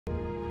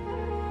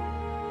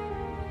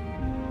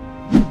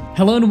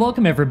Hello and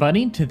welcome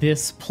everybody to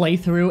this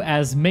playthrough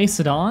as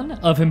Macedon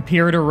of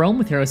Imperator Rome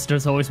with your host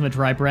as always,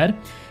 Mah-Dry-Bread.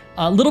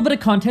 A little bit of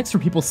context for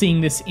people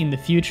seeing this in the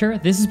future.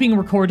 This is being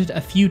recorded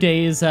a few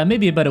days,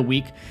 maybe about a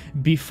week,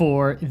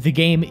 before the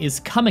game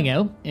is coming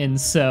out, and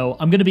so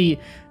I'm going to be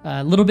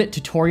a little bit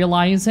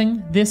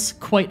tutorializing this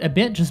quite a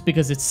bit, just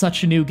because it's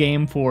such a new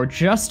game for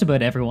just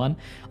about everyone.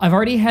 I've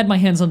already had my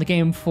hands on the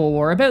game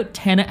for about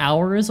 10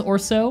 hours or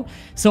so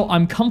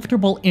I'm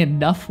comfortable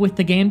enough with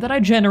the game that I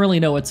generally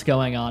know what's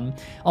going on,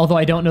 although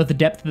I don't know the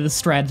depth of the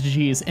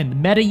strategies and the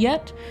meta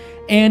yet.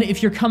 And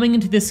if you're coming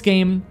into this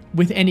game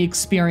with any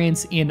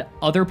experience in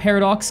other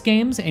Paradox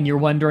games and you're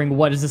wondering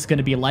what is this going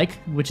to be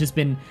like, which has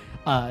been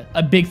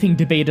a big thing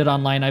debated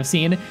online I've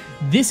seen,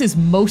 this is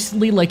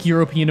mostly like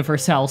Europa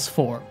Universalis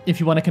 4. If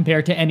you want to compare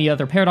it to any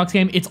other Paradox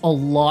game, it's a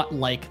lot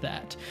like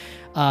that.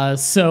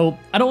 So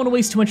I don't want to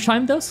waste too much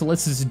time though, so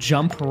let's just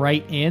jump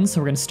right in. So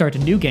we're going to start a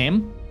new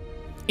game.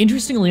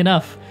 Interestingly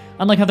enough,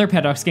 unlike other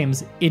Paradox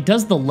games, it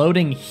does the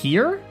loading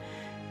here.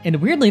 And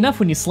weirdly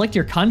enough, when you select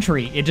your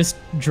country, it just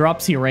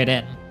drops you right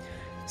in.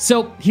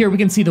 So here we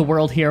can see the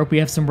world here. We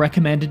have some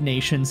recommended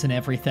nations and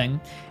everything.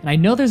 And I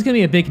know there's going to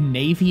be a big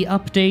Navy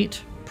update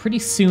pretty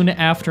soon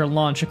after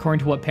launch,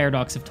 according to what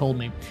Paradox have told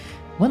me.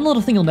 One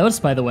little thing you'll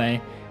notice, by the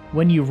way,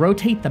 when you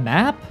rotate the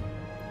map,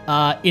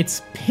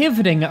 it's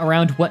pivoting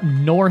around what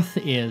north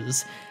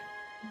is.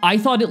 I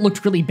thought it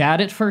looked really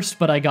bad at first,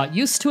 but I got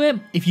used to it.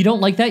 If you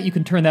don't like that, you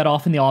can turn that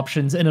off in the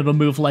options and it'll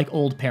move like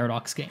old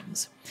Paradox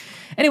games.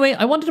 Anyway,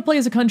 I wanted to play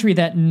as a country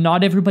that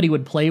not everybody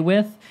would play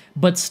with,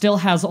 but still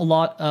has a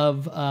lot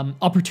of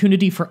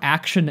opportunity for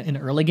action in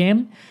early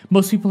game.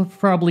 Most people are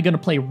probably going to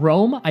play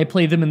Rome. I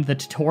play them in the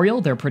tutorial.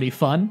 They're pretty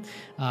fun.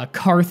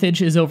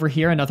 Carthage is over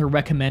here, another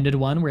recommended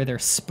one where they're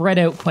spread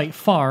out quite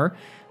far,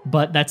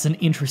 but that's an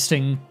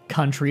interesting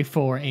country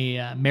for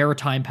a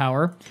maritime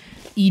power.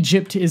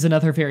 Egypt is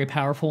another very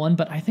powerful one,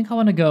 but I think I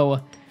want to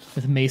go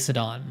with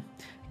Macedon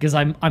because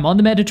I'm on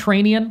the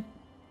Mediterranean.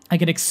 I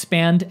can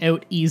expand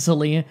out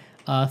easily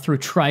through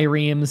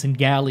triremes and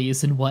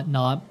galleys and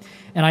whatnot.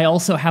 And I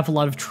also have a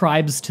lot of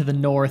tribes to the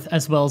north,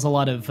 as well as a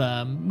lot of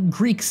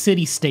Greek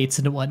city-states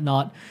and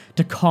whatnot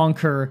to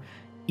conquer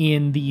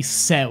in the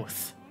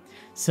south.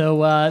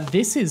 So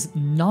this is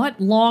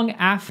not long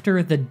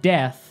after the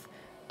death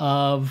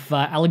of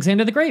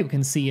Alexander the Great. We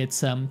can see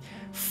it's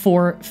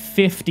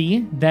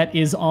 450. That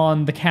is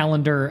on the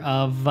calendar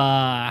of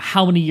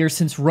how many years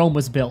since Rome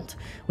was built,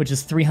 which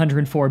is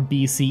 304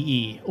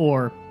 BCE,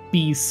 or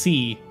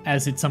BC,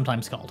 as it's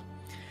sometimes called.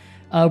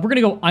 We're going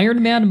to go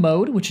Iron Man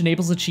mode, which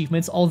enables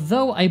achievements,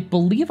 although I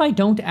believe I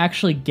don't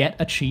actually get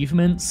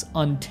achievements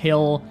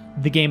until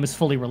the game is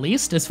fully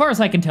released. As far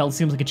as I can tell, it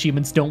seems like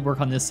achievements don't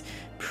work on this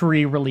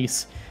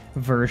pre-release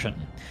version.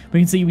 We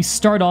can see we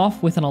start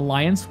off with an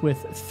alliance with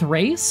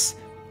Thrace.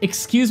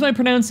 Excuse my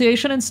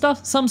pronunciation and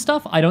some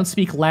stuff. I don't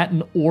speak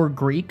Latin or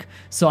Greek,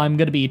 so I'm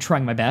going to be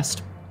trying my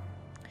best.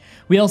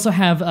 We also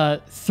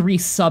have 3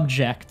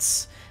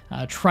 subjects.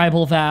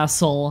 Tribal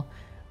vassal,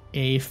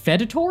 a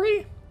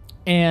feudatory,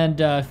 and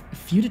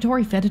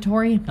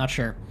feudatory, not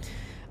sure.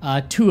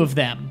 2 of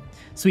them.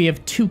 So we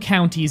have 2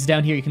 counties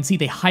down here. You can see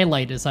they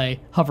highlight as I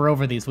hover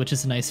over these, which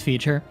is a nice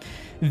feature.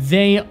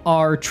 They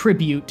are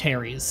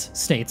tributaries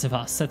states of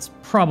us. That's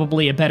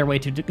probably a better way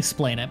to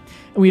explain it.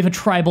 And we have a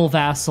tribal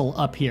vassal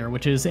up here,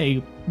 which is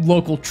a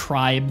local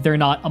tribe. They're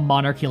not a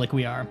monarchy like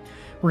we are.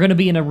 We're going to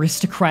be an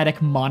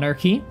aristocratic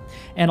monarchy,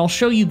 and I'll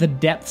show you the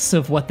depths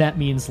of what that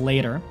means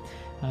later.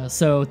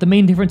 So the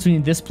main difference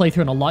between this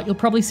playthrough and a lot you'll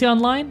probably see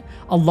online,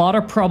 a lot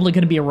are probably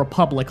going to be a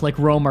republic like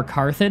Rome or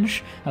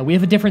Carthage. We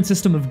have a different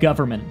system of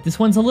government. This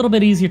one's a little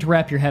bit easier to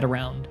wrap your head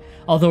around,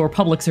 although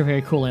republics are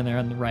very cool in there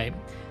on the right.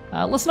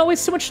 Let's not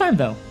waste too much time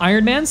though.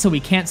 Iron Man, so we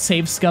can't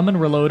save scum and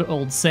reload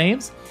old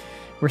saves.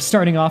 We're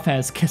starting off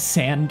as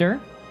Cassander,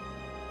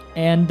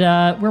 and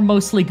we're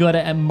mostly good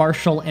at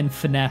martial and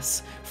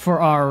finesse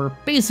for our,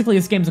 basically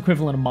this game's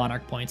equivalent of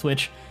monarch points,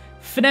 which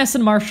finesse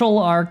and martial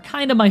are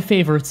kind of my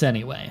favorites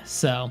anyway,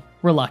 so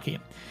we're lucky.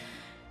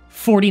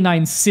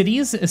 49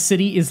 cities. A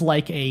city is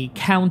like a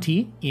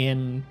county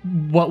in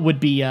what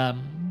would be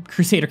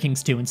Crusader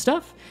Kings 2 and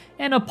stuff,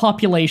 and a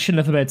population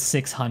of about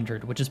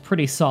 600, which is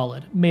pretty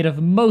solid, made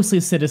of mostly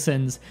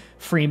citizens,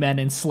 freemen,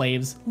 and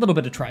slaves, a little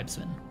bit of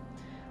tribesmen.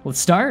 Let's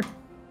start.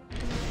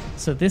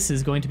 So this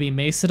is going to be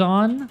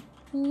Macedon.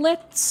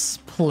 Let's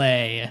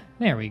play.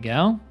 There we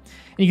go.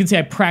 And you can see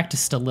I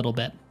practiced a little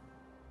bit.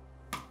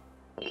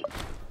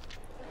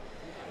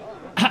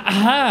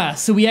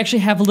 So we actually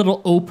have a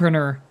little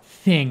opener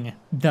thing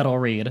that I'll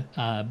read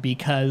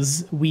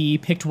because we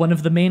picked one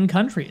of the main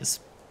countries.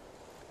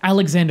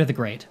 Alexander the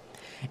Great.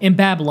 In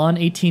Babylon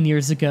 18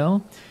 years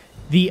ago,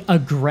 the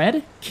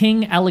Agred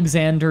King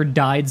Alexander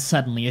died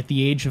suddenly at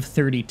the age of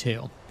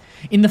 32.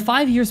 In the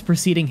 5 years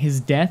preceding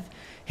his death,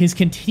 his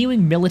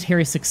continuing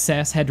military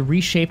success had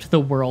reshaped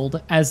the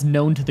world as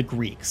known to the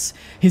Greeks.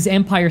 His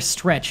empire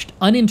stretched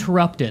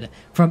uninterrupted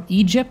from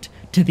Egypt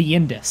to the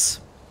Indus,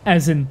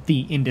 as in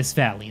the Indus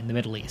Valley in the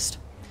Middle East.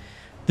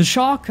 The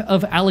shock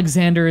of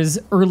Alexander's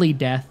early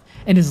death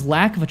and his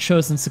lack of a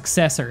chosen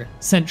successor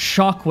sent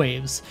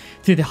shockwaves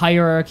through the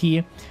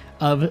hierarchy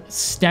of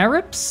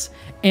Sterips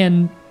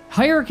and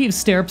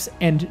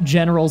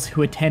generals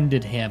who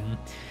attended him,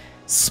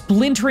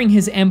 splintering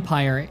his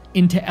empire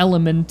into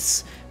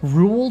elements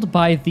ruled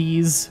by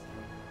these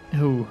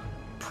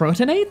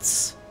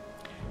protonates?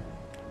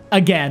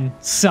 Again,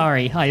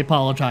 sorry, I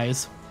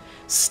apologize.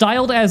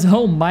 Styled as,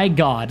 oh my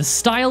god,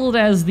 styled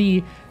as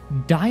the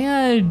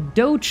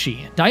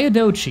Diadochi.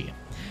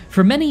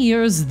 For many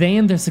years, they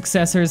and their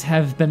successors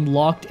have been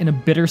locked in a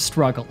bitter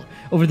struggle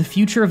over the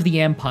future of the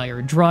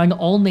empire, drawing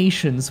all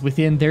nations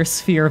within their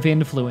sphere of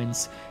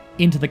influence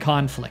into the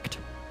conflict.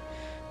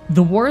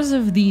 The wars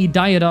of the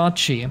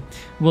Diadochi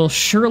will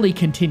surely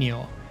continue.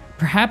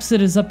 Perhaps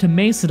it is up to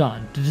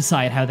Macedon to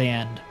decide how they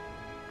end.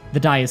 The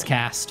die is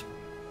cast.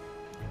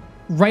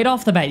 Right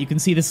off the bat, you can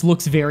see this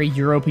looks very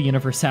Europa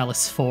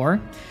Universalis 4.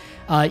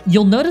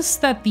 You'll notice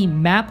that the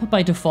map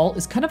by default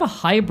is kind of a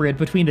hybrid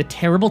between the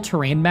terrible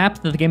terrain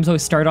map that the games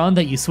always start on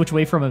that you switch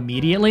away from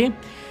immediately,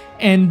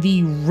 and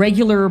the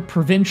regular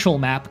provincial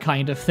map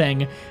kind of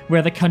thing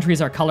where the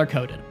countries are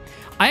color-coded.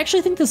 I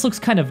actually think this looks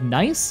kind of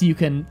nice. You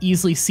can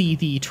easily see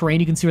the terrain,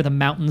 you can see where the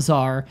mountains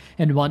are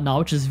and whatnot,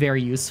 which is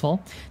very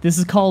useful. This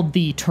is called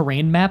the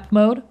terrain map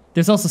mode.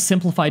 There's also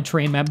simplified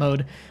terrain map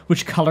mode,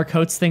 which color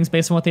codes things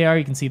based on what they are.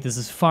 You can see this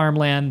is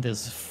farmland,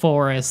 this is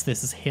forest,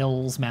 this is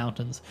hills,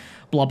 mountains,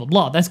 blah, blah,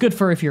 blah. That's good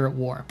for if you're at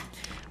war.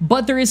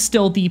 But there is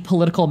still the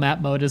political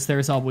map mode, as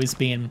there's always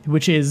been,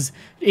 which is,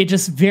 it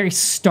just very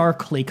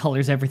starkly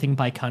colors everything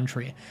by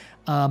country.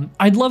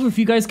 I'd love if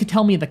you guys could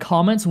tell me in the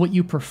comments what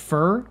you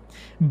prefer,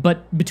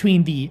 but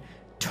between the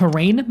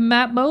terrain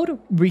map mode,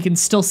 where you can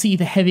still see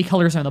the heavy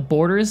colors on the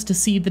borders to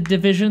see the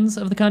divisions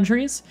of the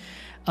countries,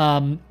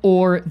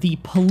 or the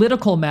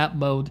political map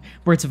mode,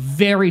 where it's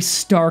very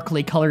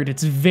starkly colored.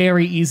 It's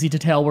very easy to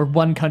tell where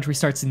one country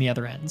starts and the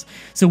other ends.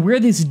 So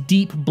we're this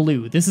deep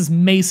blue. This is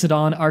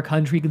Macedon, our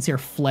country. You can see our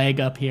flag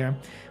up here,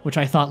 which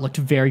I thought looked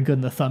very good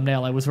in the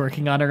thumbnail I was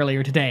working on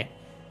earlier today.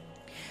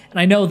 And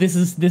I know this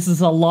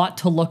is a lot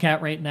to look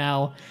at right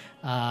now,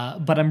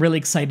 but I'm really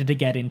excited to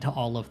get into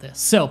all of this.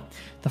 So,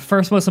 the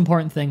first most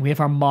important thing, we have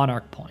our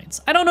monarch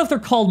points. I don't know if they're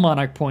called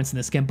monarch points in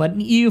this game, but in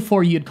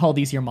EU4 you'd call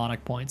these your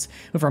monarch points.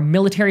 We have our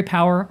military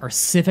power, our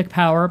civic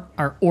power,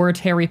 our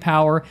oratory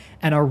power,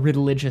 and our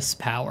religious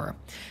power.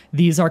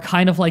 These are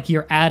kind of like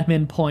your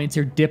admin points,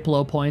 your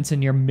diplo points,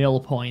 and your mill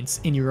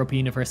points in Europa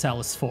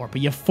Universalis 4, but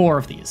you have 4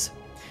 of these.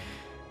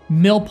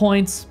 Mill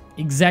points,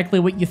 exactly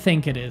what you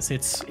think it is.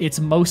 It's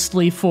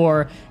mostly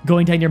for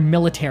going down your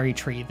military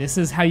tree. This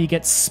is how you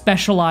get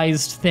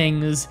specialized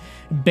things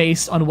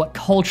based on what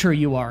culture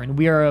you are. And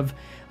we are of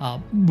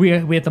we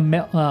have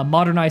the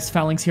modernized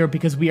phalanx here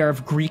because we are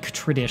of Greek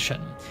tradition.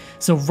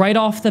 So right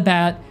off the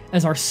bat,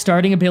 as our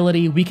starting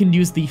ability, we can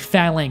use the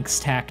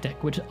phalanx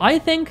tactic, which I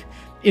think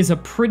is a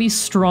pretty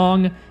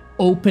strong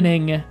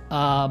opening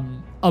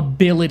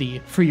ability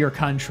for your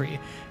country.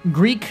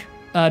 Greek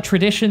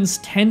traditions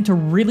tend to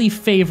really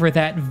favor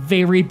that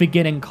very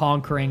beginning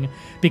conquering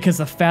because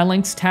the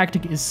phalanx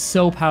tactic is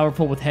so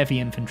powerful with heavy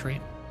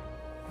infantry.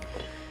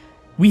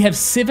 We have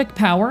civic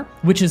power,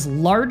 which is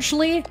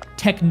largely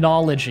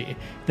technology.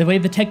 The way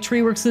the tech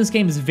tree works in this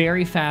game is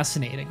very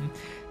fascinating.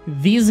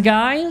 These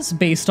guys,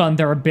 based on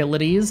their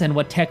abilities and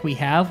what tech we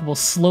have, will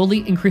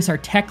slowly increase our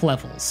tech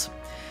levels.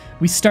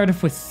 We start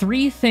off with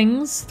 3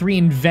 things, 3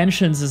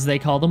 inventions as they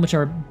call them, which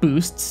are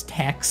boosts,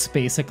 techs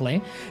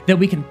basically, that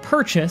we can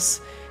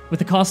purchase with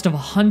the cost of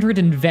 100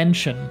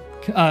 invention.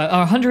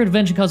 100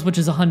 invention cost, which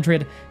is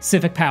 100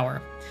 civic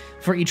power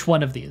for each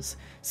one of these.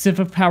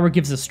 Civic power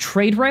gives us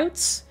trade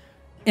routes,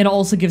 and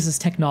also gives us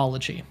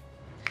technology.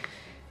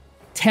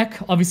 Tech,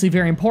 obviously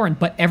very important,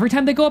 but every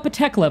time they go up a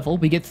tech level,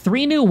 we get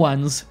 3 new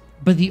ones,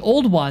 but the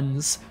old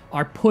ones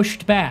are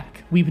pushed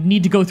back. We would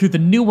need to go through the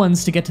new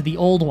ones to get to the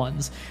old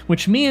ones,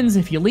 which means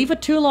if you leave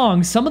it too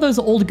long, some of those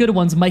old good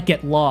ones might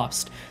get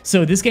lost.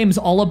 So this game is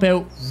all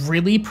about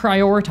really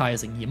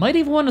prioritizing. You might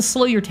even want to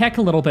slow your tech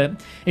a little bit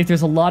if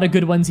there's a lot of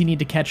good ones you need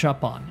to catch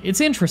up on.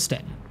 It's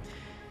interesting.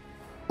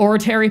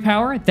 Oratory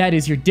power, that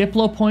is your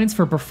diplo points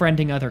for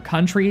befriending other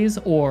countries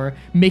or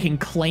making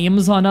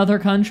claims on other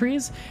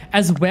countries,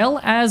 as well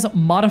as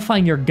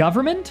modifying your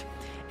government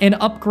and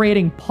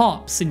upgrading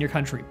pops in your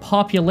country,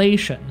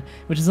 population,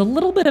 which is a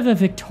little bit of a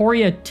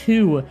Victoria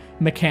 2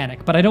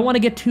 mechanic, but I don't want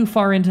to get too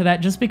far into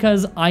that just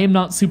because I am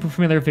not super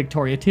familiar with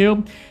Victoria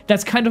 2.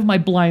 That's kind of my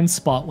blind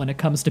spot when it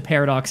comes to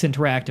Paradox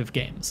Interactive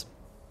games.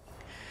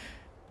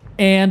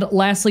 And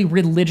lastly,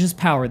 religious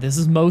power. This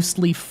is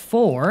mostly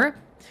for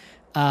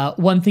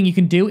one thing you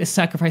can do is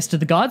sacrifice to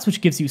the gods,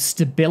 which gives you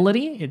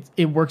stability.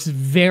 It works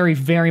very,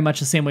 very much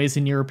the same way as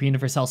in Europa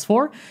Universalis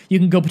 4. You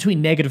can go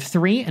between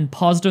 -3 and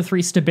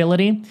 +3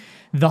 stability.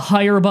 The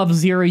higher above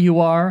 0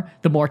 you are,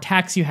 the more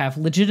tax you have,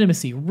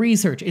 legitimacy,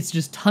 research. It's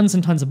just tons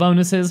and tons of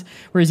bonuses,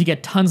 whereas you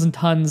get tons and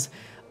tons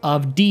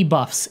of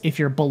debuffs if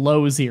you're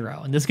below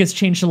 0. And this gets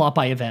changed a lot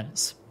by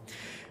events.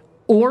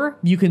 Or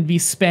you can be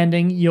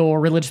spending your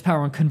religious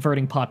power on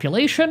converting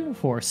population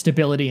for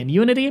stability and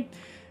unity,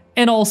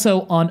 And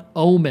also on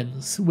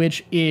omens,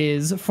 which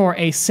is for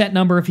a set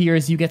number of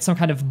years, you get some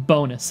kind of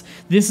bonus.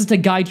 This is to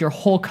guide your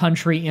whole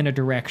country in a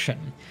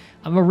direction.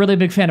 I'm a really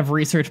big fan of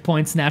research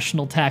points,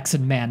 national tax,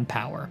 and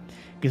manpower.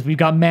 Because we've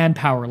got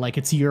manpower like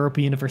it's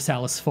Europa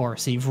Universalis 4,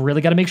 so you've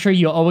really got to make sure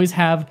you always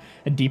have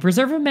a deep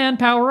reserve of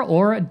manpower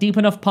or deep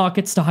enough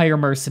pockets to hire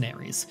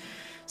mercenaries.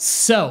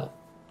 So,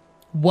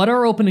 what are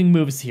our opening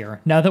moves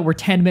here, now that we're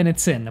 10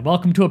 minutes in?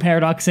 Welcome to a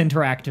Paradox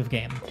interactive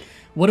game.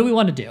 What do we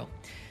want to do?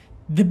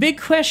 The big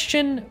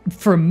question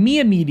for me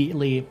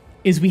immediately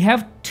is we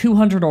have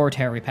 200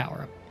 oratory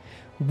power.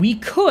 We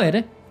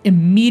could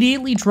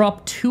immediately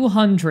drop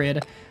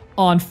 200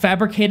 on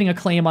fabricating a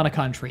claim on a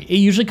country. It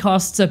usually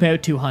costs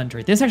about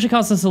 200. This actually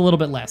costs us a little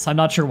bit less. I'm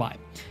not sure why.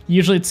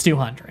 Usually it's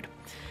 200.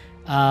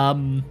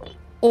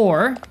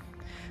 Or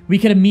we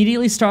could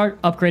immediately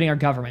start upgrading our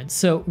government.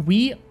 So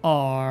we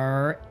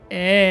are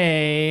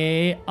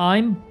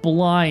I'm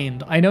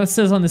blind. I know it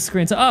says on the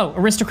screen. So, oh,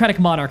 aristocratic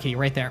monarchy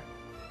right there.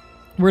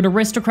 We're an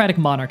aristocratic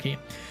monarchy.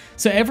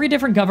 So every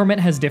different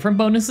government has different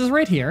bonuses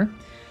right here.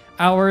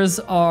 Ours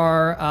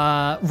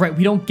are, right,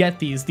 we don't get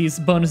these. These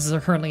bonuses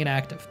are currently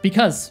inactive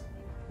because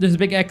there's a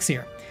big X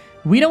here.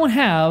 We don't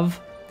have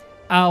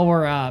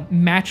our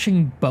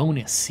matching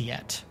bonus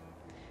yet.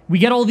 We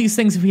get all these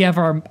things if we have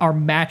our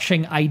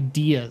matching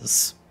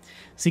ideas.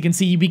 So you can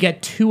see we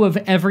get 2 of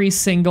every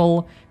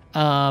single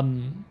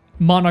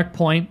monarch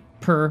point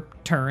per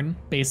turn,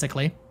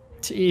 basically,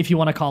 if you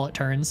want to call it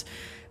turns.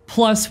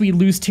 Plus, we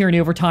lose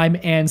tyranny over time,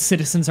 and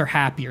citizens are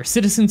happier.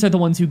 Citizens are the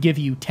ones who give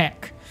you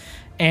tech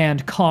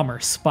and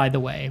commerce, by the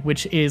way,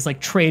 which is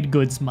like trade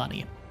goods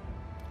money.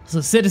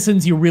 So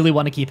citizens you really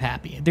want to keep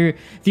happy. They're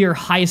your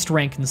highest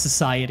rank in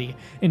society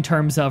in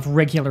terms of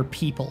regular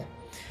people.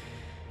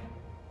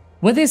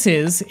 What this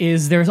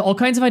is there's all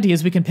kinds of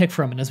ideas we can pick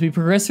from, and as we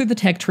progress through the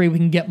tech tree, we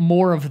can get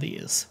more of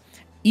these.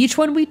 Each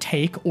one we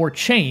take or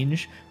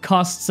change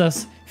costs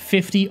us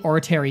 50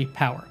 oratory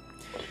power.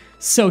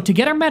 So to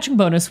get our matching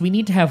bonus, we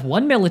need to have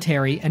 1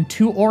 military and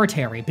 2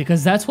 oratory,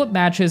 because that's what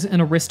matches an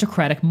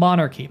aristocratic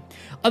monarchy.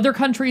 Other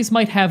countries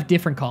might have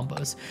different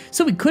combos,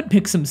 so we could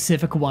pick some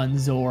civic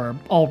ones or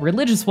all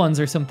religious ones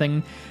or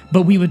something,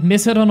 but we would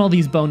miss out on all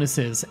these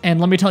bonuses. And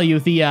let me tell you,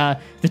 the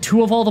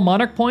 2 of all the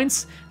monarch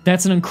points,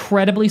 that's an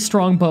incredibly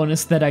strong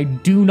bonus that I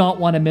do not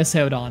want to miss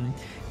out on.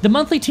 The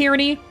monthly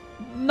tyranny,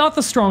 not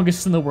the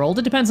strongest in the world.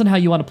 It depends on how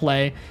you want to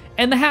play.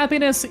 And the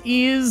happiness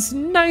is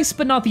nice,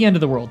 but not the end of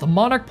the world. The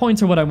monarch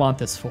points are what I want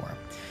this for.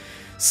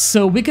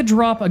 So we could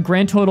drop a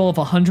grand total of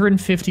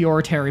 150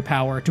 oratory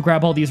power to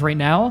grab all these right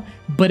now,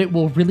 but it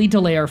will really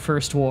delay our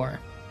first war.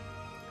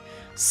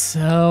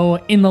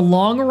 So in the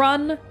long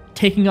run,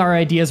 taking our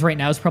ideas right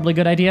now is probably a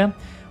good idea.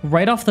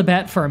 Right off the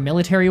bat for a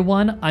military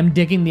one, I'm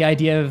digging the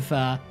idea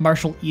of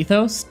martial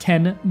ethos,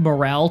 10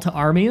 morale to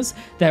armies.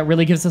 That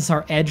really gives us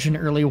our edge in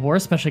early war,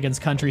 especially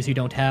against countries who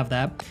don't have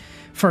that.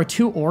 For a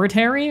 2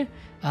 oratory,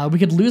 we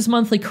could lose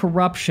monthly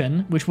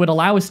corruption, which would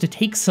allow us to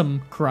take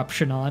some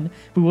corruption on.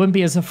 We wouldn't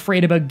be as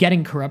afraid about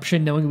getting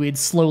corruption, knowing we'd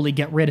slowly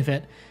get rid of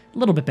it a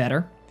little bit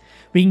better.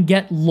 We can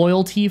get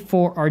loyalty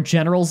for our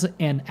generals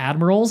and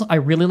admirals. I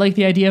really like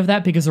the idea of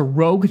that because a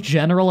rogue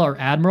general or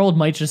admiral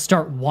might just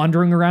start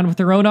wandering around with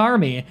their own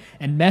army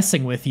and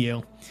messing with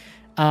you.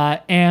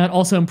 And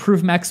also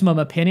improve maximum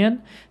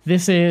opinion.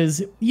 This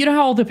is, you know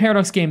how all the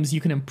Paradox games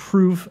you can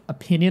improve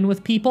opinion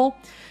with people?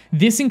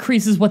 This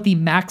increases what the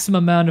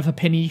maximum amount of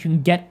opinion you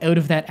can get out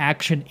of that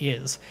action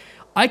is.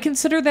 I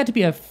consider that to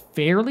be a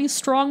fairly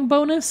strong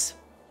bonus.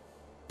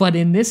 But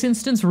in this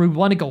instance, where we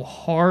want to go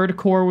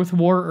hardcore with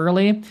war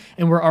early,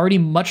 and we're already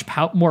much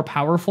more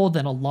powerful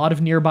than a lot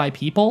of nearby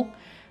people,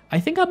 I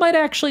think I might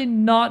actually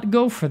not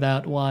go for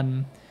that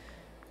one.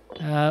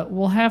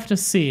 We'll have to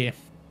see.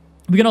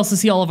 We can also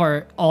see all of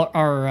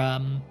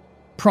our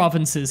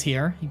provinces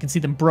here. You can see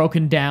them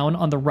broken down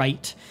on the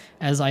right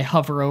as I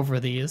hover over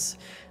these.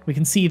 We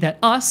can see that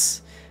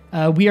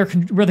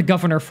we're the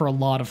governor for a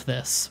lot of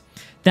this.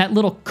 That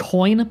little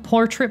coin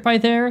portrait by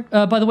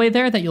the way,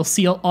 that you'll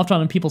see often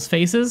on people's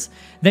faces,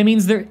 that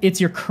means it's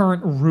your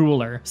current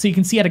ruler. So you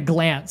can see at a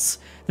glance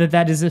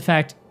that is in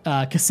fact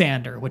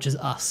Cassander, which is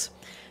us.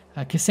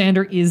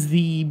 Cassander is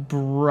the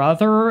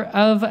brother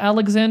of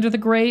Alexander the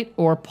Great,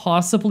 or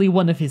possibly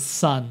one of his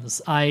sons.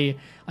 I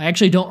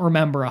actually don't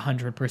remember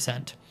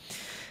 100%.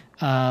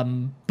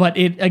 But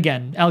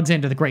again,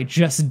 Alexander the Great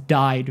just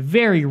died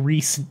very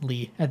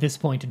recently at this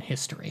point in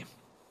history.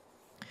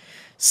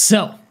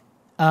 So,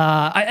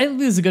 I think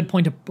this is a good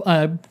point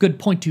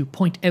to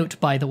point out,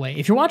 by the way.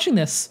 If you're watching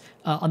this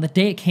on the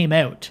day it came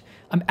out,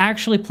 I'm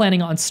actually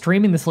planning on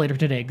streaming this later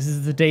today, because this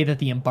is the day that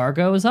the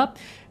embargo is up.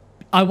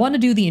 I want to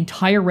do the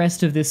entire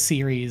rest of this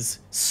series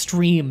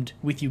streamed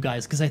with you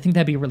guys, because I think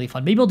that'd be really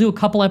fun. Maybe I'll do a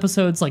couple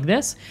episodes like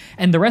this,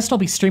 and the rest I'll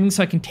be streaming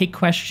so I can take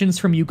questions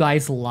from you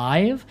guys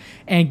live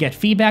and get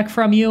feedback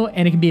from you,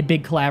 and it can be a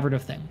big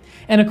collaborative thing.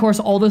 And of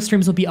course, all those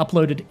streams will be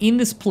uploaded in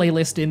this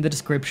playlist in the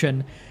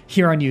description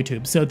here on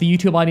YouTube, so the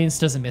YouTube audience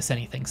doesn't miss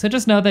anything. So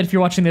just know that if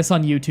you're watching this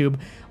on YouTube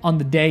on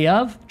the day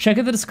of, check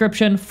out the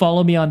description,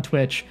 follow me on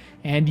Twitch,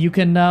 and you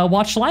can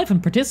watch live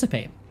and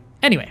participate.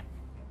 Anyway.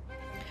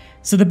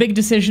 So the big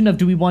decision of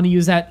do we want to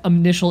use that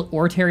initial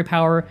oratory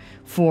power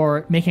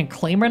for making a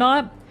claim or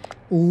not?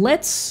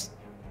 Let's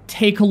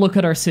take a look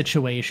at our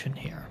situation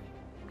here.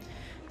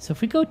 So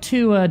if we go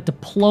to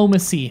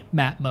diplomacy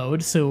map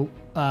mode, so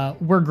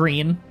we're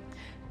green,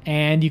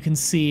 and you can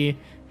see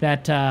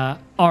that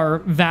our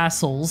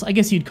vassals, I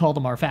guess you'd call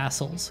them our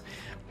vassals,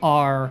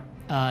 are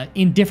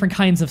in different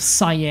kinds of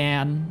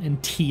cyan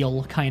and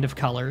teal kind of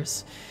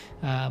colors.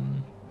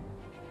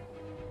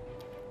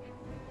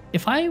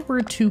 If I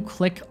were to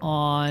click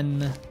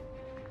on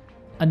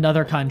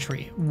another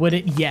country, would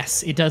it?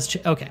 Yes, it does.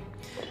 Okay.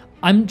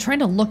 I'm trying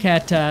to look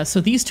at, so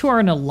these two are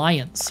an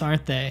alliance,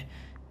 aren't they?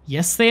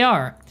 Yes, they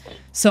are.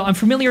 So I'm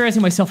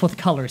familiarizing myself with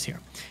colors here.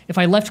 If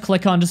I left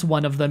click on just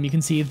one of them, you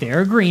can see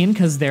they're green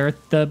because they're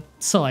the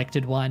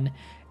selected one,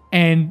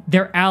 and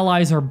their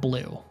allies are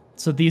blue.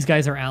 So these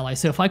guys are allies.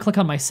 So if I click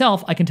on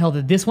myself, I can tell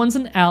that this one's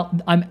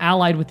I'm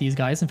allied with these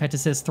guys. In fact, it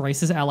says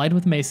thrice is allied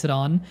with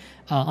Macedon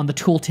on the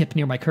tooltip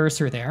near my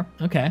cursor there.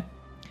 Okay.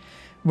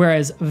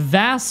 Whereas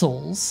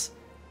vassals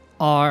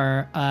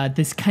are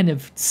this kind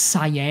of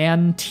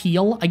cyan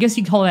teal. I guess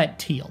you'd call that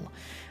teal.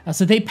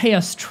 So they pay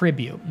us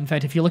tribute. In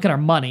fact, if you look at our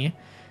money,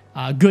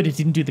 good, it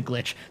didn't do the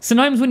glitch.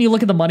 Sometimes when you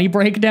look at the money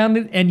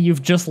breakdown and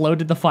you've just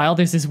loaded the file,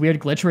 there's this weird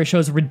glitch where it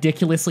shows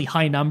ridiculously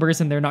high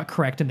numbers and they're not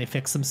correct and they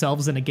fix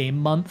themselves in a game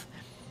month.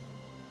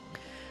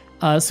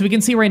 So we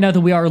can see right now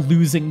that we are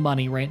losing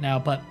money right now,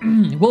 but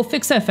we'll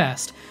fix that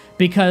fast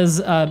because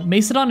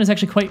Macedon is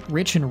actually quite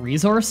rich in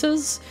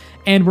resources,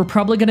 and we're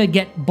probably going to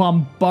get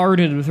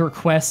bombarded with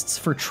requests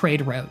for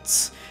trade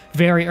routes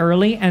very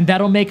early, and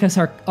that'll make us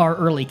our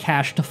early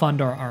cash to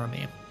fund our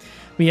army.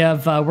 We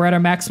have, we're at our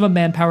maximum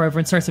manpower,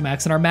 everyone starts at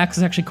max, and our max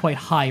is actually quite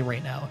high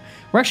right now.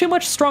 We're actually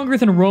much stronger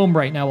than Rome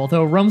right now,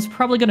 although Rome's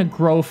probably going to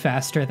grow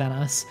faster than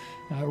us.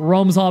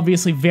 Rome's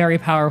obviously very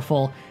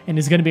powerful, and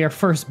is going to be our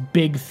first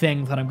big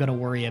thing that I'm going to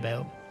worry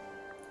about.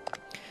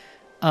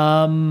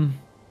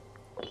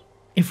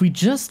 If we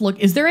just look,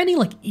 is there any,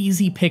 like,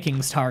 easy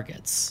pickings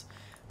targets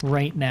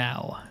right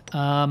now?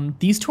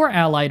 These two are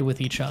allied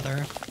with each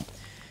other.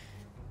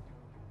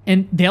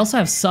 And they also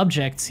have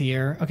subjects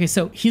here. Okay,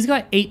 so he's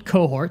got 8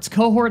 cohorts.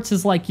 Cohorts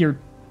is like your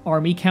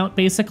army count,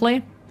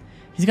 basically.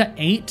 He's got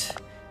 8,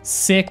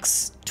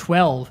 6,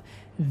 12.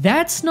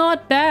 That's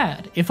not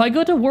bad. If I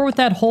go to war with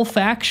that whole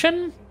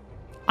faction,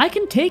 I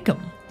can take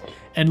them.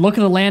 And look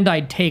at the land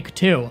I'd take,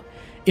 too.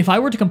 If I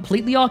were to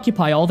completely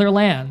occupy all their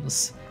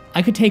lands,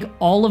 I could take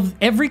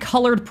every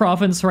colored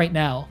province right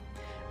now.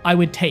 I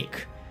would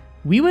take.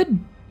 We would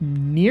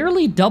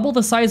nearly double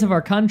the size of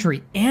our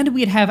country, and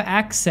we'd have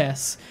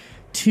access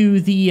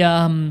to the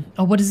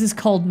what is this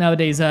called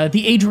nowadays?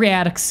 The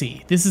Adriatic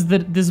Sea. This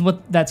is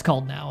what that's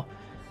called now,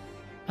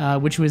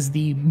 which was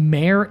the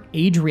Mare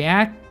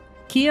Adriaticum,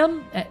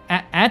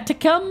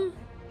 Atticum,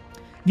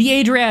 the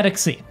Adriatic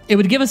Sea. It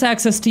would give us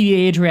access to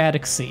the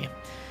Adriatic Sea.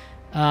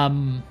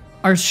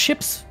 Our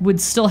ships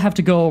would still have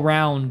to go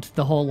around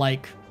the whole,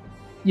 like,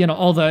 you know,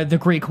 all the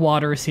Greek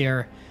waters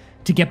here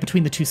to get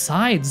between the two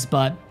sides,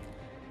 but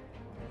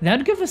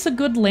that'd give us a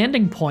good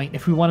landing point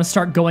if we want to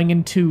start going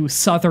into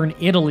southern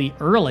Italy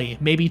early.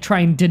 Maybe try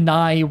and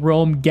deny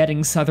Rome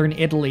getting southern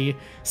Italy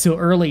so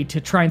early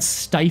to try and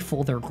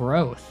stifle their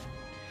growth.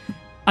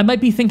 I might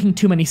be thinking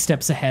too many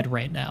steps ahead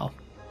right now.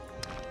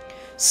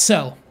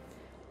 So,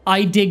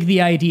 I dig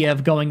the idea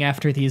of going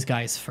after these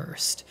guys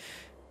first.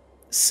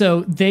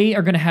 So they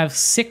are going to have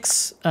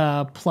 6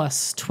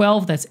 plus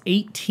 12, that's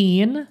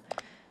 18,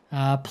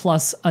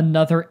 plus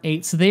another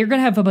 8. So they're going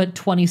to have about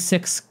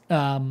 26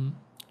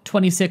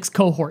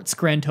 cohorts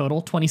grand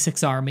total,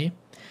 26 army.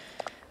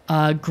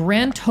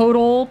 Grand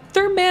total,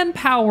 their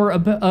manpower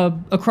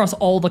across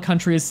all the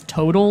countries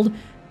totaled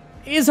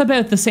is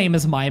about the same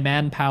as my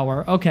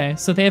manpower. Okay,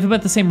 so they have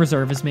about the same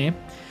reserve as me.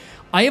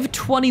 I have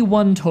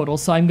 21 total,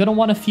 so I'm going to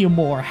want a few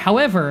more.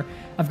 However,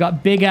 I've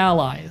got big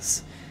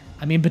allies.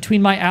 I mean,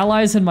 between my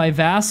allies and my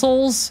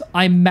vassals,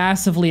 I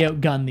massively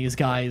outgun these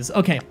guys.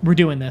 Okay, we're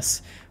doing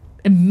this.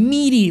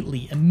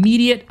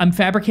 Immediate, I'm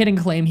fabricating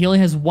a claim. He only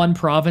has 1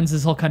 province.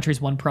 This whole country's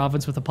 1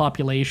 province with a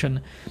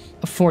population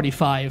of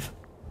 45.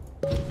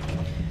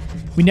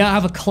 We now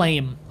have a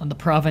claim on the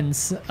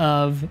province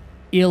of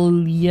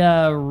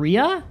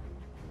Illyria?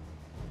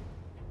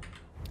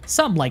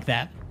 Something like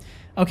that.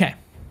 Okay.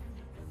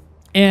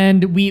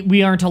 And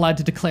we aren't allowed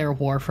to declare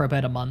war for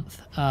about a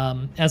month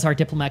as our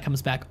diplomat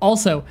comes back.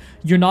 Also,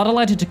 you're not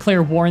allowed to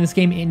declare war in this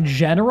game in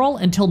general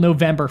until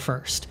November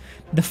 1st.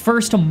 The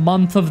first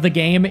month of the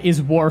game is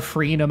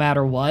war-free no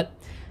matter what.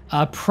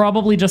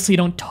 Probably just so you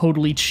don't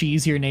totally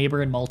cheese your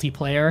neighbor in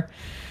multiplayer.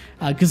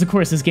 Because, of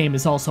course, this game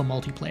is also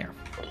multiplayer.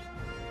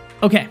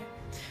 Okay,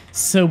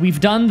 so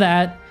we've done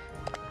that.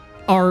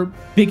 Our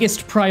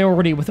biggest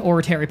priority with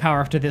oratory power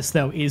after this,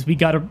 though, is we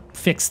gotta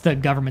fix the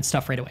government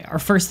stuff right away. Our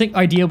first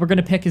idea we're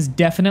gonna pick is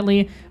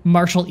definitely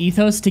martial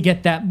ethos to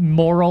get that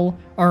morale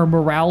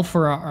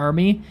for our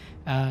army,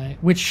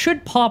 which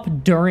should pop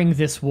during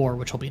this war,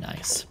 which will be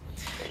nice.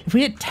 If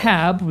we hit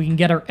tab, we can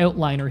get our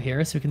outliner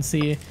here, so we can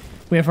see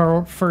We have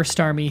our first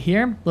army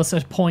here. Let's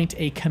appoint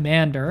a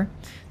commander.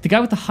 The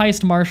guy with the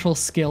highest martial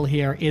skill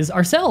here is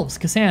ourselves,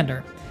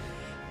 Cassander.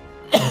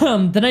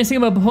 The nice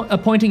thing about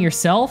appointing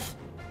yourself,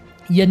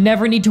 you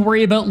never need to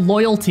worry about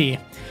loyalty,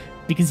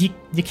 because you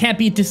can't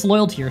be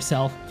disloyal to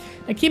yourself.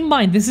 Now keep in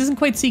mind, this isn't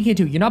quite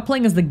CK2. You're not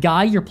playing as the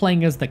guy, you're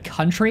playing as the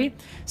country.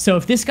 So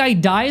if this guy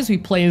dies, we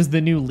play as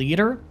the new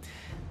leader.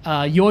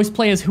 You always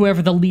play as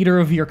whoever the leader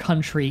of your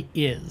country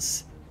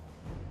is.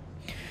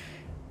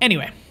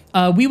 Anyway,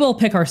 we will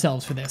pick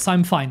ourselves for this.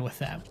 I'm fine with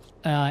that.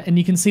 And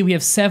you can see we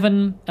have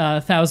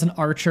 7,000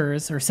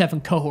 archers, or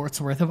 7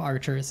 cohorts worth of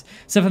archers,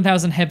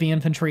 7,000 heavy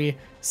infantry,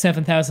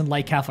 7,000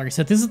 light cavalry.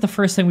 So this is the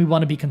first thing we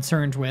want to be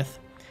concerned with,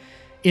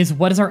 is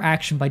what is our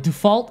action? By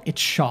default,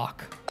 it's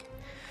shock.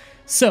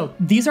 So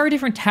these are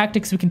different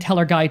tactics we can tell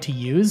our guy to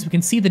use. We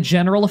can see the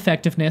general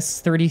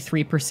effectiveness,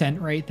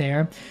 33% right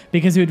there,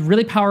 because it would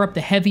really power up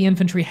the heavy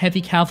infantry,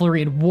 heavy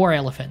cavalry, and war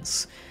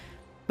elephants.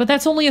 But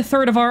that's only a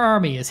third of our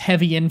army is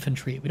heavy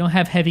infantry. We don't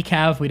have heavy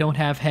cav, we don't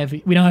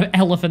have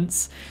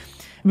elephants.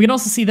 We can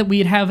also see that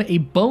we'd have a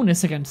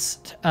bonus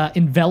against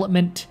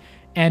envelopment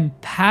and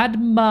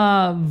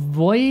Padma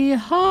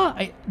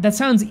Voiha? That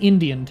sounds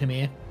Indian to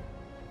me.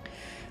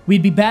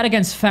 We'd be bad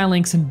against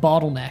phalanx and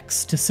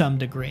bottlenecks to some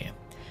degree.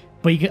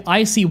 But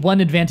I see one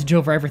advantage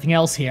over everything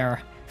else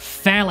here.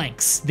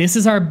 Phalanx. This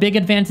is our big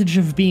advantage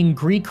of being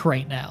Greek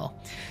right now.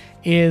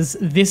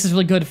 This is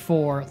really good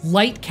for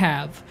light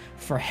cav,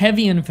 for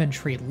heavy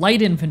infantry,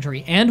 light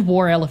infantry, and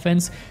war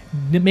elephants,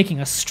 making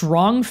a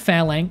strong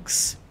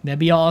phalanx. That'd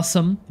be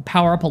awesome.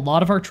 Power up a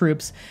lot of our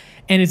troops.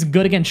 And it's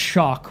good against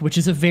shock, which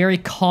is a very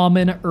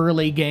common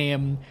early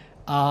game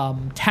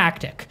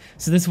tactic.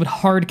 So this would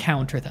hard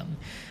counter them.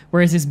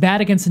 Whereas it's bad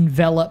against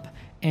envelop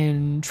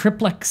and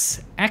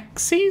triplex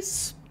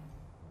axes.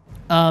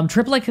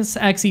 Triplex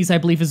axes, I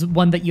believe, is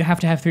one that you have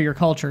to have through your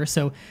culture.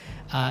 So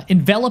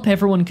envelop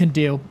everyone can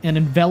do. And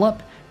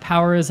envelop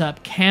powers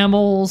up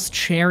camels,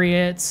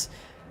 chariots.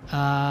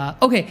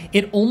 Okay,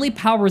 it only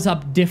powers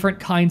up different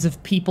kinds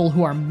of people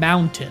who are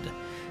mounted.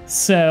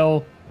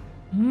 So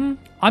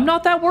I'm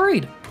not that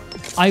worried.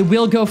 I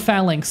will go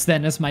phalanx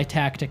then as my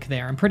tactic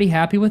there. I'm pretty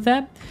happy with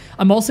that.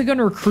 I'm also going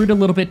to recruit a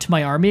little bit to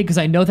my army because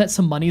I know that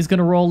some money is going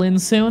to roll in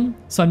soon,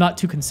 so I'm not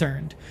too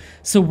concerned.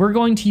 So we're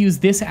going to use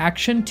this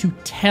action to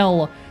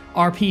tell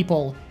our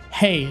people,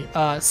 hey,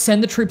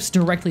 send the troops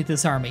directly to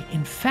this army.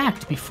 In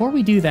fact, before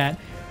we do that,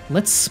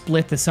 let's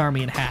split this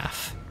army in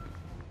half.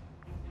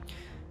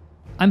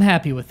 I'm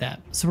happy with that.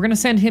 So we're going to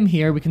send him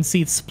here. We can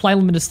see the supply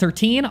limit is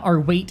 13. Our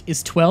weight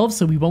is 12,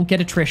 so we won't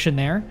get attrition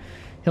there.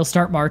 He'll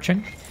start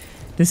marching.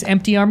 This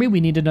empty army, we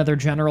need another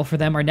general for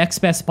them. Our next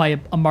best by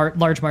a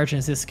large margin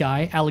is this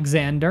guy,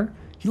 Alexander.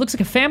 He looks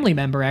like a family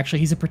member, actually.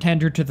 He's a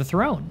pretender to the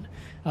throne.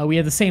 We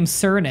have the same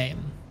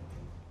surname.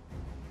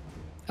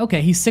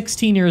 Okay, he's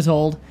 16 years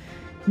old.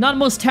 Not the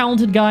most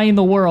talented guy in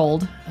the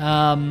world.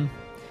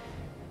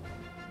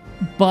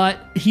 But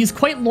he's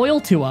quite loyal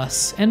to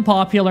us and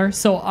popular,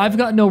 so I've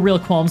got no real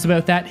qualms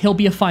about that. He'll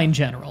be a fine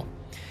general.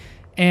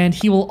 And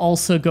he will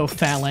also go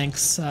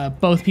phalanx.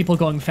 Both people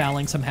going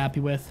phalanx I'm happy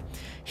with.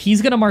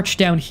 He's going to march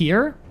down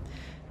here.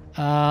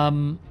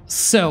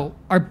 So,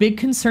 our big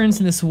concerns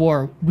in this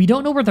war, we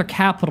don't know where their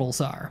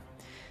capitals are.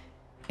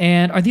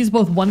 And are these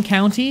both one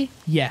county?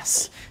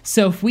 Yes.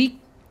 So if we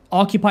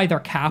occupy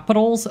their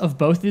capitals of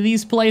both of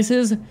these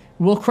places,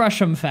 we'll crush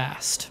them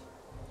fast.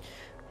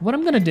 What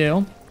I'm going to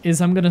do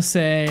is I'm going to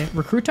say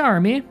recruit to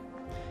army,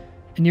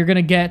 and you're going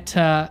to get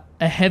a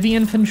heavy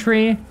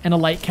infantry and a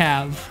light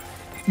cav.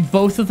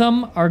 Both of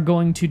them are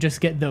going to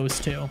just get those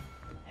two.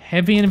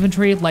 Heavy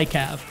infantry, light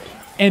cav.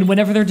 And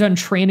whenever they're done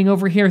training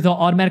over here, they'll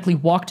automatically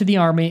walk to the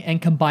army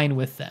and combine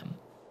with them.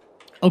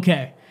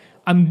 Okay,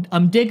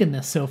 I'm digging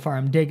this so far.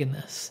 I'm digging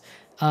this.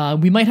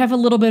 We might have a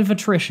little bit of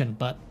attrition,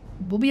 but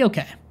we'll be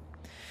okay.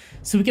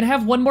 So we can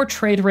have one more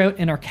trade route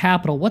in our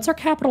capital. What's our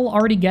capital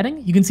already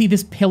getting? You can see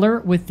this pillar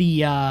with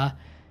the,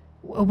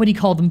 what do you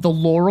call them? The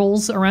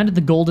laurels around it,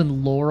 the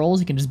golden laurels.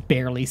 You can just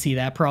barely see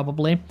that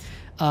probably.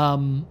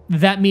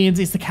 That means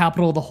it's the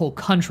capital of the whole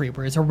country,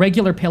 whereas a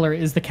regular pillar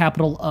is the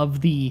capital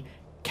of the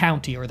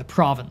county or the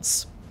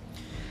province.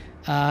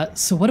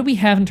 So what do we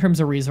have in terms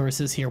of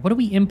resources here? What are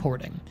we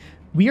importing?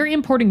 We are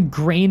importing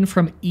grain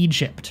from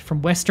Egypt,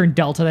 from Western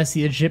Delta. That's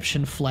the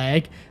Egyptian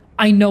flag.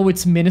 I know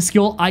it's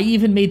minuscule. I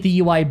even made the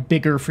UI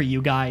bigger for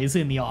you guys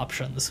in the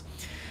options.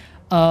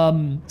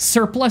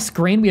 Surplus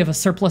grain. We have a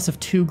surplus of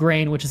 2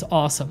 grain, which is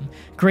awesome.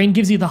 Grain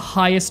gives you the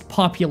highest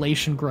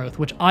population growth,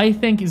 which I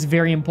think is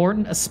very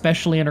important,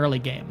 especially in early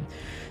game.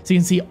 So you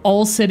can see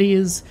all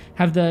cities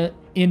have the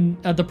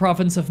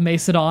province of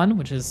Macedon,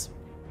 which is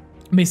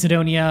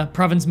Macedonia,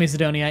 province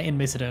Macedonia in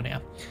Macedonia,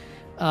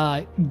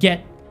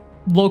 get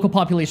local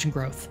population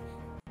growth.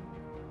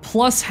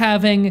 Plus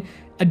having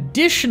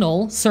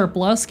additional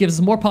surplus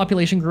gives more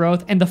population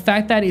growth, and the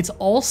fact that it's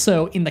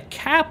also in the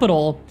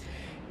capital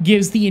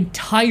gives the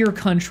entire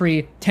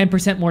country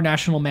 10% more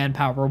national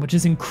manpower, which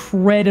is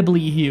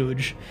incredibly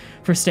huge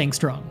for staying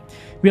strong.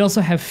 We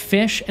also have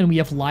fish and we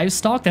have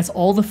livestock. That's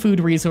all the food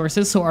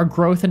resources, so our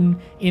growth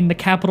in the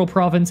capital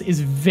province is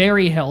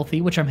very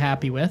healthy, which I'm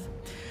happy with.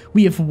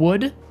 We have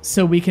wood,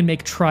 so we can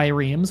make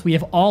triremes. We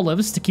have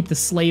olives to keep the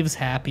slaves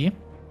happy.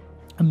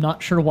 I'm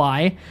not sure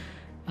why.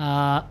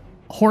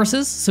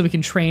 Horses, so we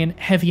can train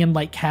heavy and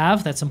light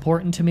cav. That's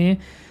important to me.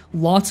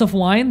 Lots of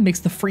wine makes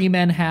the free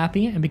men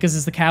happy, and because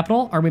it's the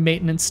capital, army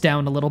maintenance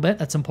down a little bit.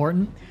 That's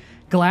important.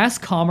 Glass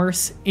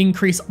commerce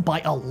increase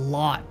by a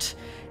lot,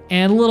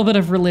 and a little bit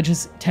of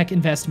religious tech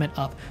investment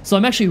up. So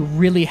I'm actually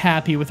really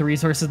happy with the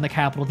resources in the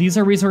capital. These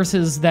are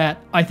resources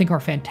that I think are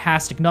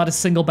fantastic, not a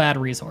single bad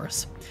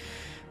resource.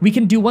 We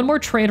can do one more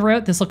trade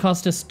route. This will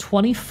cost us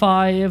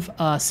 25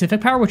 civic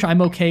power, which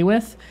I'm okay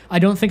with. I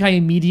don't think I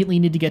immediately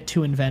need to get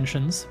 2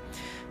 inventions.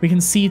 We can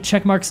see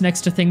check marks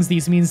next to things.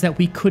 These means that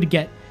we could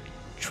get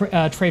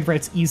trade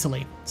routes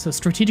easily. So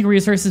strategic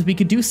resources, we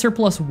could do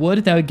surplus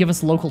wood. That would give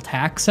us local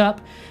tax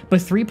up. But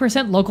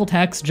 3% local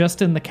tax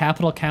just in the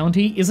capital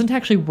county isn't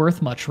actually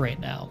worth much right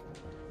now.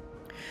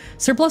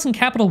 Surplus and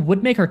capital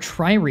would make our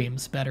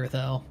triremes better,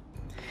 though.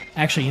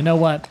 Actually, you know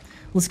what?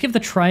 Let's give the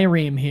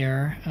trireme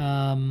here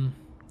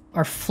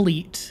our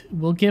fleet.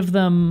 We'll give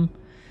them...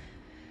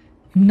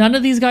 None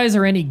of these guys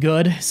are any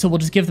good, so we'll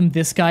just give them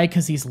this guy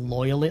because he's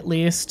loyal at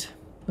least.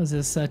 Is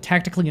this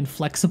tactically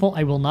inflexible?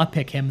 I will not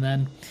pick him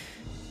then.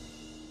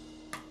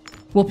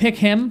 We'll pick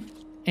him,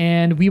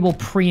 and we will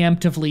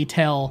preemptively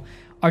tell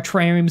our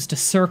triremes to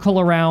circle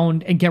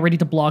around and get ready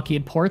to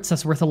blockade ports.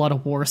 That's worth a lot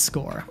of war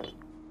score.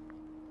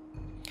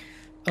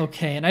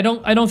 Okay, and I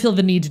don't feel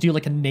the need to do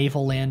like a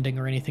naval landing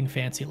or anything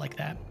fancy like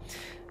that.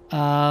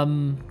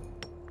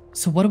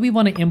 So what do we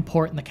want to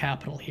import in the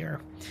capital here?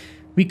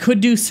 We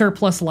could do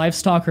surplus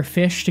livestock or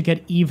fish to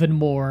get even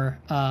more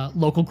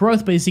local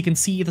growth, but as you can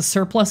see, the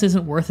surplus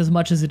isn't worth as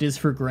much as it is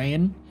for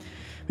grain.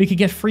 We could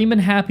get freeman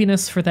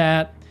happiness for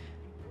that,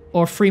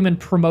 or freeman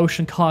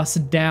promotion costs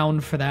down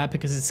for that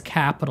because it's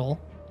capital.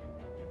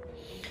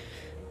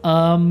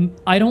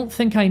 I don't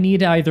think I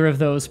need either of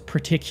those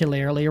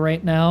particularly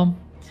right now.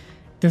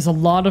 There's a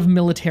lot of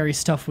military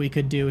stuff we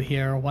could do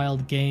here.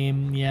 Wild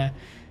game, yeah.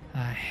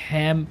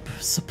 Hemp.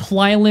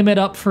 Supply limit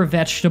up for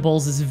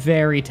vegetables is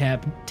very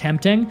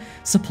tempting.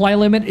 Supply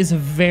limit is a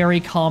very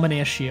common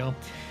issue.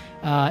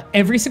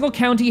 Every single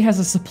county has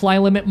a supply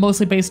limit,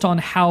 mostly based on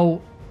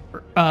how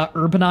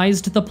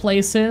urbanized the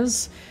place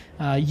is.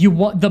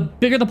 The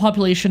bigger the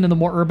population and the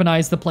more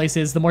urbanized the place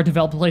is, the more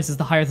developed the place is,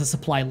 the higher the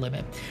supply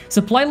limit.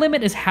 Supply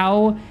limit is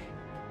how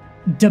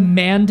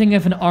demanding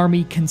of an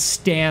army can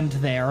stand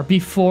there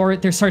before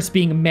there starts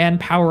being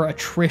manpower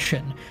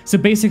attrition. So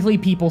basically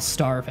people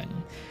starving.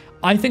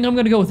 I think I'm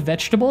going to go with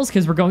vegetables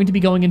because we're going to be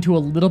going into a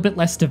little bit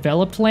less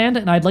developed land,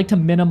 and I'd like to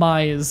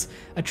minimize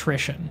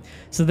attrition.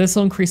 So this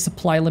will increase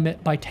supply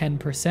limit by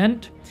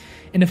 10%.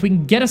 And if we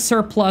can get a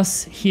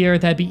surplus here,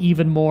 that'd be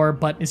even more,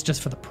 but it's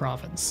just for the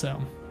province,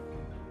 so.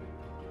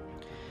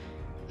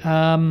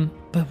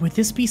 But would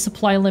this be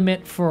supply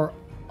limit for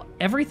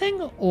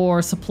everything,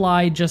 or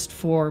supply just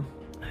for...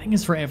 I think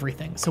it's for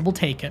everything, so we'll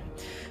take it.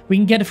 We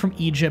can get it from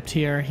Egypt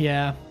here,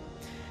 yeah.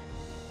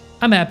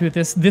 I'm happy with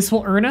this. This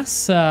will earn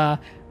us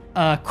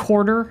a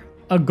quarter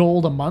a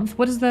gold a month.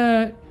 What is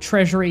the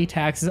treasury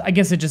taxes? I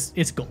guess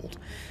it's gold.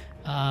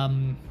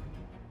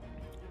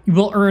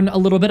 We'll earn a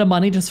little bit of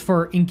money just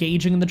for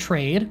engaging in the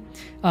trade.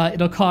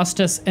 It'll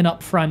cost us an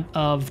upfront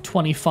of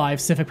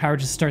 25 civic power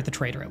to start the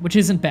trade route, which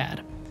isn't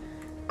bad.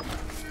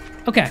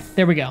 Okay,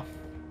 there we go.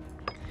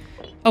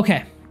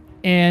 Okay,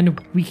 and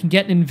we can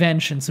get an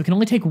invention. So we can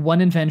only take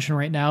one invention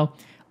right now.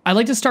 I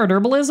like to start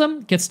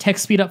herbalism. Gets tech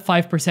speed up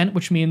 5%,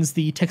 which means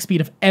the tech speed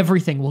of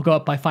everything will go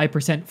up by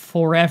 5%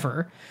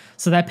 forever.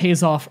 So that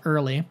pays off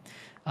early.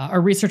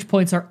 Our research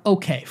points are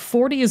okay.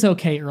 40 is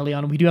okay early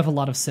on. We do have a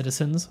lot of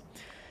citizens.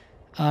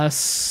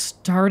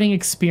 Starting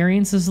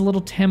experience is a little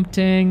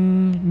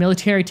tempting.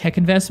 Military tech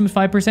investment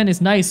 5%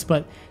 is nice,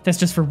 but that's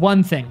just for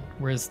one thing,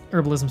 whereas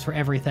herbalism's for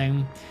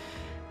everything.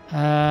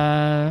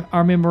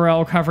 Army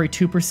morale recovery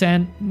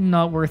 2%,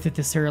 not worth it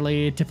this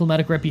early.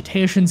 Diplomatic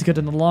reputation's good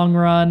in the long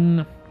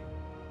run.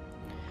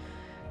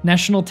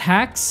 National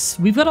tax,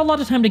 we've got a lot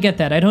of time to get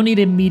that. I don't need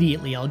it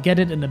immediately, I'll get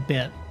it in a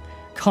bit.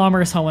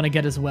 Commerce I want to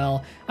get as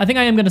well. I think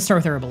I am going to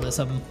start with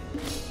herbalism.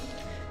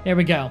 There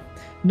we go.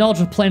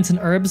 Knowledge of plants and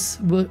herbs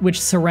which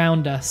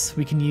surround us.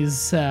 We can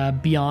use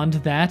beyond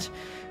that,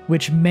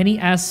 which many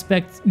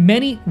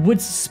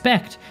would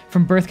suspect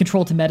from birth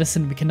control to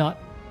medicine. We cannot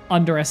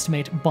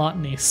underestimate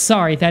botany.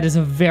 Sorry, that is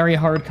a very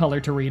hard color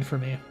to read for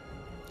me.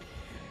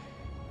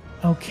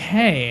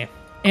 Okay,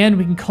 and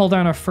we can call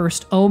down our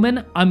first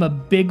omen. I'm a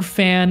big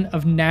fan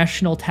of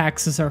national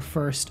tax as our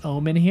first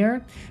omen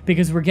here,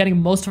 because we're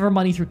getting most of our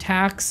money through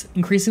tax.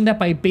 Increasing that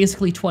by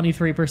basically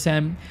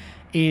 23%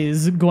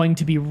 is going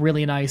to be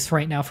really nice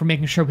right now for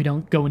making sure we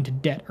don't go into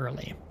debt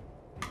early.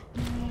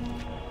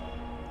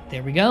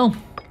 There we go.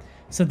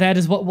 So that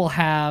is what we'll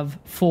have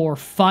for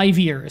 5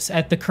 years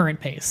at the current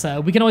pace.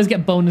 We can always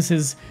get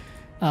bonuses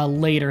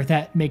later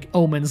that make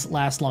omens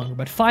last longer.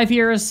 But 5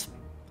 years,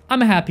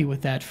 I'm happy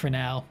with that for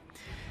now.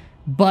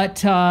 But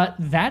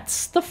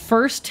that's the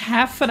first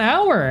half an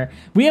hour.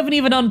 We haven't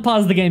even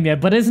unpaused the game yet,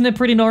 but isn't it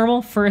pretty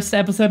normal? First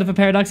episode of a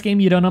Paradox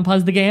game, you don't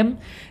unpause the game.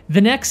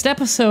 The next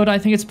episode, I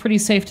think it's pretty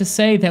safe to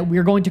say that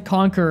we're going to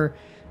conquer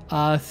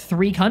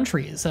 3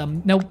 countries.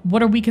 Now,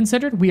 what are we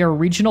considered? We are a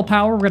regional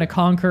power. We're going to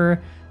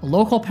conquer a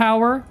local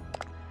power,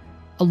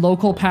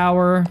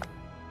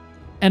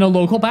 and a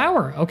local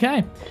power.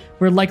 Okay.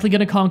 We're likely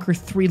going to conquer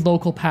 3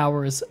 local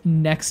powers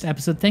next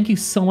episode. Thank you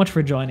so much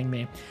for joining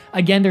me.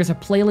 Again, there's a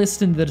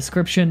playlist in the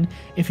description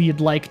if you'd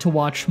like to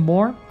watch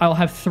more. I'll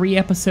have 3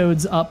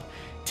 episodes up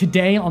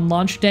today on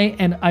launch day,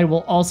 and I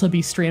will also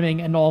be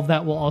streaming, and all of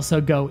that will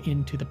also go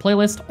into the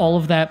playlist. All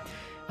of that,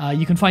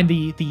 you can find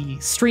the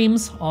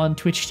streams on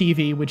Twitch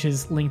TV, which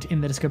is linked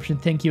in the description.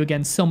 Thank you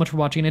again so much for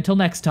watching, and until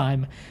next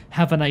time,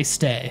 have a nice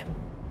day.